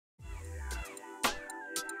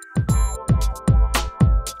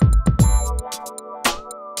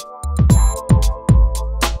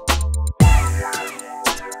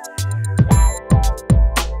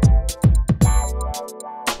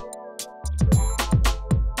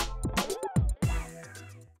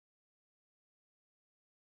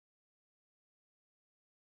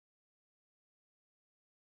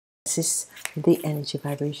this is the energy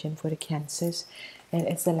vibration for the Cancers. And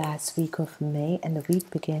it's the last week of May, and the week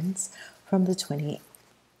begins from the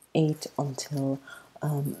 28th until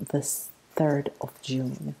the 3rd of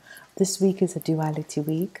June. This week is a duality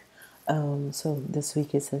week. So this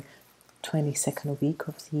week is the 22nd week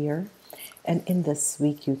of the year. And in this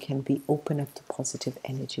week, you can be open up to positive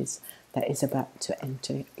energies that is about to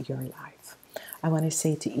enter your life. I want to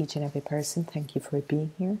say to each and every person, thank you for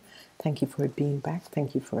being here. Thank you for being back.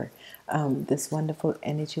 Thank you for this wonderful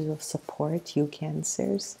energy of support, you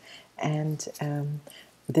Cancers. And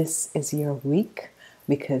this is your week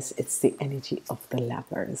because it's the energy of the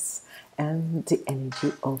Lovers and the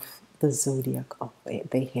energy of the Zodiac of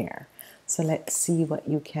the Hare. So let's see what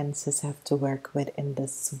you Cancers have to work with in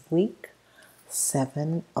this week.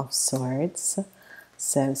 7 of Swords.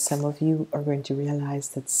 So some of you are going to realize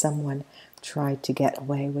that someone tried to get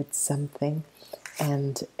away with something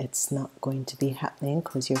and it's not going to be happening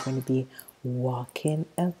because you're going to be walking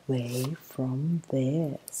away from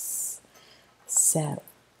this. So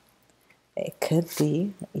it could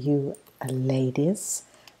be you ladies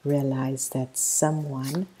realize that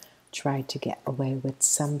someone tried to get away with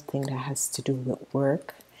something that has to do with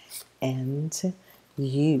work, and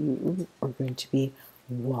you are going to be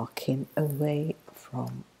walking away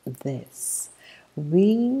from this.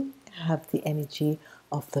 We have the energy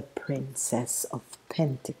of the Princess of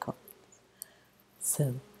Pentacles.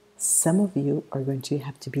 So some of you are going to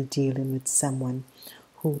have to be dealing with someone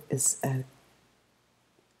who is a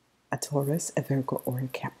Taurus, a Virgo, or a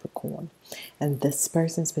Capricorn. And this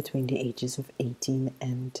person's between the ages of 18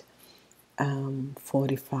 and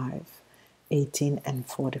 45. 18 and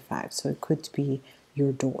 45. So it could be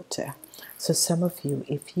your daughter. So some of you,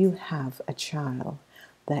 if you have a child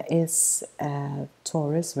that is a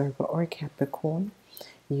Taurus, Virgo, or Capricorn,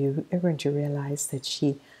 you are going to realize that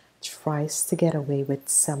she tries to get away with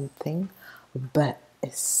something, but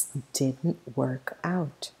it didn't work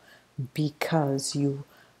out because you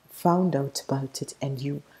found out about it and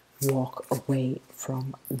you walk away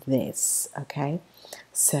from this. Okay,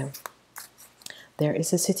 so there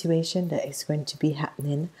is a situation that is going to be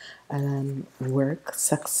happening. Work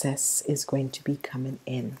success is going to be coming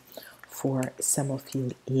in for some of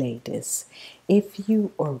you ladies. If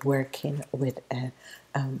you are working with a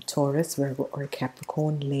Taurus, Virgo, or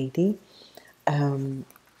Capricorn lady,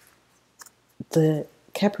 the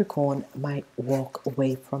Capricorn might walk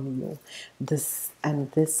away from you. This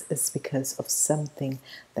is because of something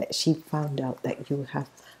that she found out that you have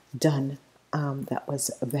done that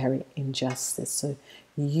was very injustice. So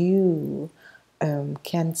you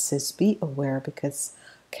Cancers, be aware, because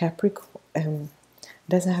Capricorn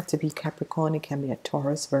doesn't have to be Capricorn. It can be a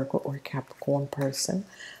Taurus, Virgo, or Capricorn person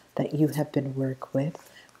that you have been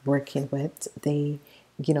working with. They,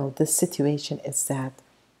 the situation is that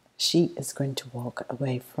she is going to walk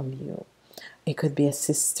away from you. It could be a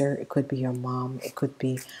sister, it could be your mom, it could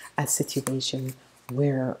be a situation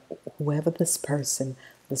where whoever this person,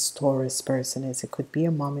 this Taurus person is, it could be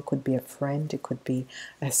a mom, it could be a friend, it could be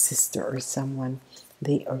a sister or someone,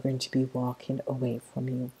 they are going to be walking away from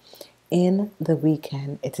you. In the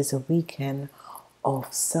weekend, it is a weekend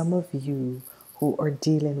of some of you who are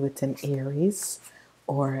dealing with an Aries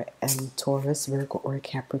or Taurus, Virgo, or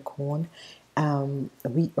Capricorn.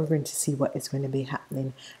 We are going to see what is going to be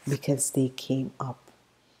happening because they came up.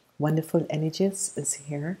 Wonderful energies is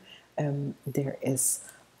here. There is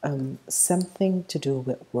something to do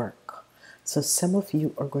with work. So some of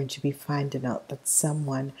you are going to be finding out that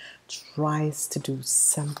someone tries to do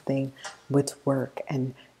something with work,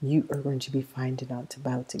 and you are going to be finding out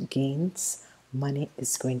about gains. Money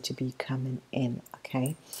is going to be coming in.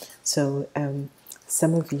 Okay, so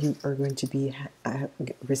some of you are going to be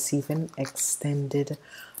receiving extended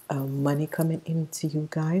money coming into you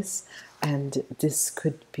guys, and this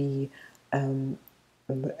could be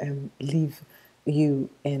leave you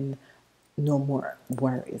in no more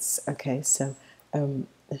worries. Okay, so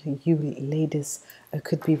you ladies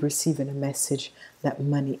could be receiving a message that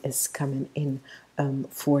money is coming in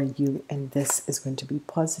for you, and this is going to be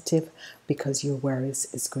positive because your worries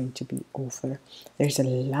is going to be over. There's a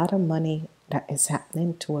lot of money that is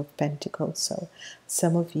happening. Two of Pentacles. So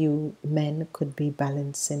some of you men could be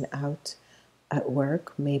balancing out at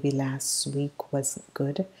work. Maybe last week wasn't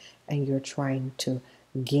good and you're trying to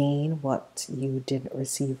gain what you didn't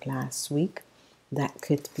receive last week. That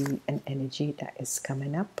could be an energy that is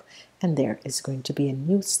coming up, and there is going to be a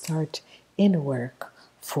new start in work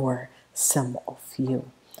for some of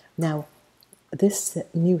you. Now, this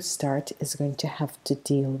new start is going to have to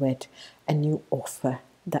deal with a new offer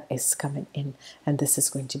that is coming in, and this is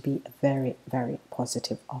going to be a very, very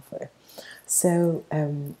positive offer. So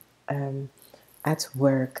at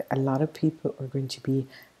work, a lot of people are going to be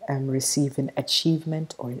receiving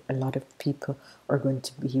achievement, or a lot of people are going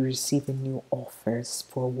to be receiving new offers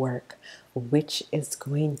for work, which is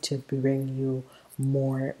going to bring you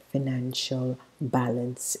more financial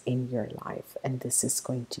balance in your life, and this is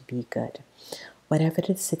going to be good. Whatever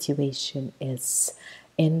the situation is,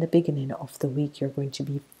 in the beginning of the week, you're going to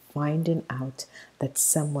be finding out that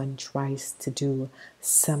someone tries to do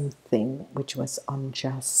something which was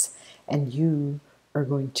unjust, and you are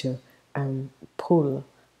going to pull,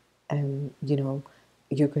 you know,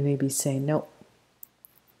 you're going to be saying, no,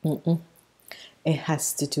 it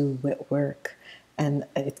has to do with work. And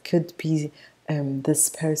it could be this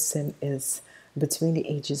person is between the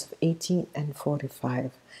ages of 18 and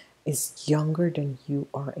 45, is younger than you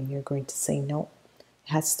are, and you're going to say, no,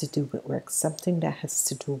 it has to do with work, something that has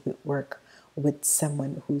to do with work, with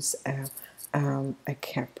someone who's a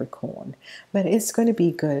Capricorn. But it's going to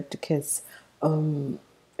be good because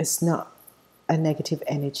it's not a negative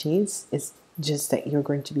energies. It's just that you're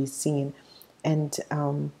going to be seen, and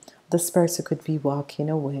this person could be walking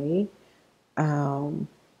away,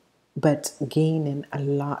 but gaining a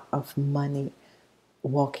lot of money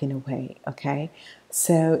walking away. Okay,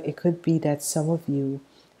 so it could be that some of you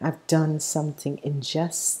have done something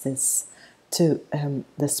injustice to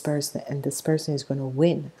this person, and this person is going to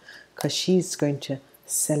win because she's going to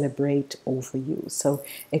celebrate over you. So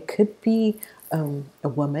it could be a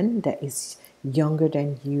woman that is younger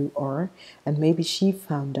than you are, and maybe she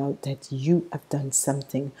found out that you have done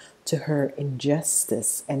something to her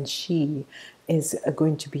injustice, and she is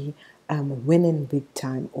going to be winning big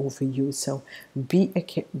time over you. So be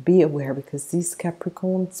aware, because these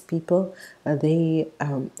Capricorns people, they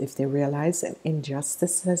if they realize an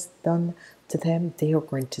injustice has done to them, they are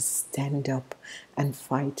going to stand up and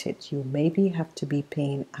fight it. You maybe have to be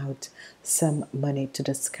paying out some money to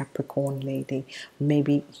this Capricorn lady.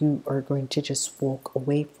 Maybe you are going to just walk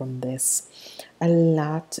away from this. A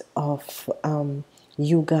lot of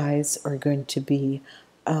you guys are going to be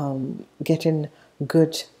getting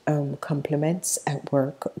good compliments at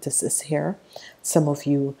work. This is here. Some of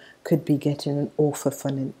you could be getting an offer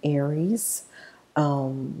from an Aries.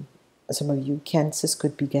 Some of you Cancers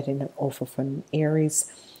could be getting an offer from an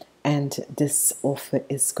Aries, and this offer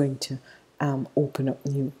is going to open up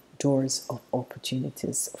new doors of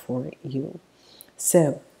opportunities for you.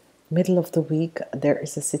 So, middle of the week, there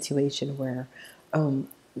is a situation where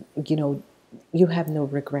you know, you have no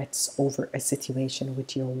regrets over a situation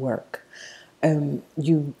with your work.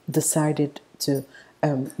 You decided to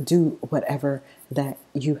do whatever that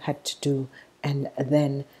you had to do, and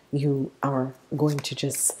then you are going to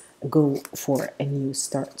just go for a new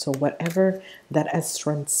start. So whatever that has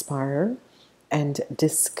transpired, and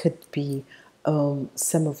this could be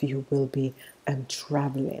some of you will be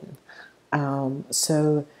traveling.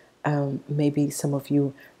 Maybe some of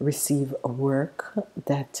you receive a work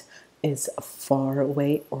that is far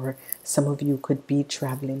away, or some of you could be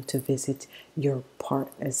traveling to visit your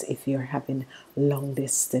partners if you're having long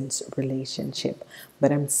distance relationship.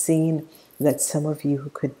 But I'm seeing that some of you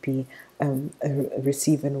could be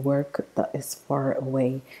receiving work that is far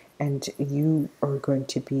away, and you are going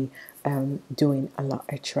to be doing a lot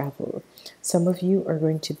of travel. Some of you are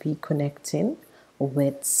going to be connecting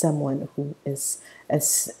with someone who is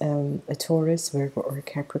a Taurus, Virgo, or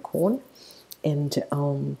Capricorn, and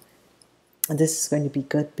this is going to be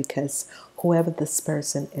good because whoever this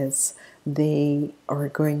person is, they are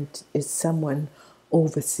going to, is someone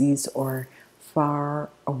overseas or far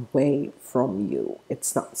away from you.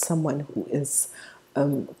 It's not someone who is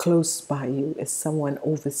close by you. It's someone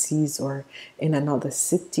overseas or in another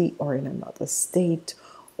city or in another state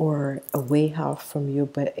or away off from you,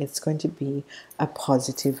 but it's going to be a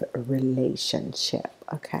positive relationship.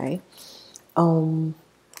 Okay.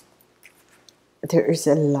 There is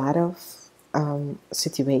a lot of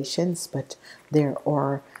situations, but there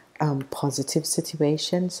are positive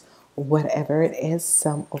situations. Whatever it is,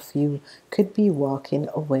 some of you could be walking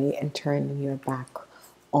away and turning your back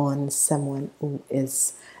on someone who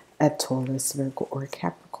is a Taurus, Virgo, or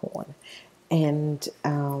Capricorn, and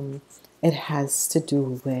it has to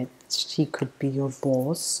do with, she could be your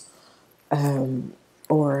boss,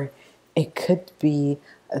 or it could be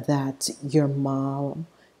that your mom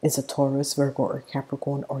is a Taurus, Virgo, or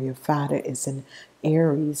Capricorn, or your father is an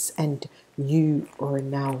Aries, and you are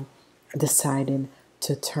now deciding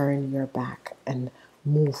to turn your back and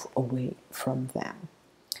move away from them.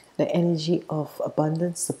 The energy of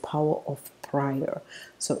abundance, the power of prayer.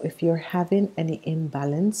 So if you're having any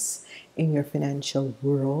imbalance in your financial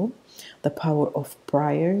world, the power of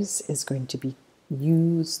prayers is going to be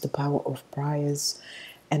used. The power of prayers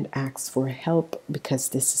and ask for help, because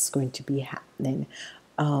this is going to be happening.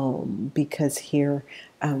 Because here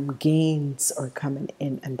gains are coming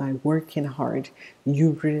in, and by working hard,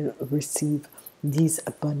 you will receive these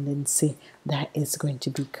abundance that is going to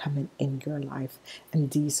be coming in your life, and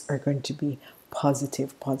these are going to be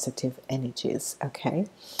positive energies. Okay,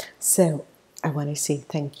 so I want to say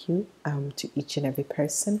thank you to each and every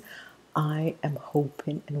person. I am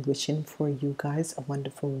hoping and wishing for you guys a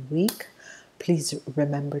wonderful week. Please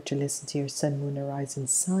remember to listen to your sun, moon, and rising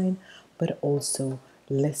sign, but also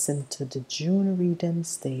listen to the June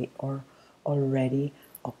readings. They are already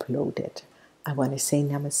uploaded. I want to say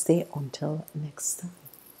namaste until next time.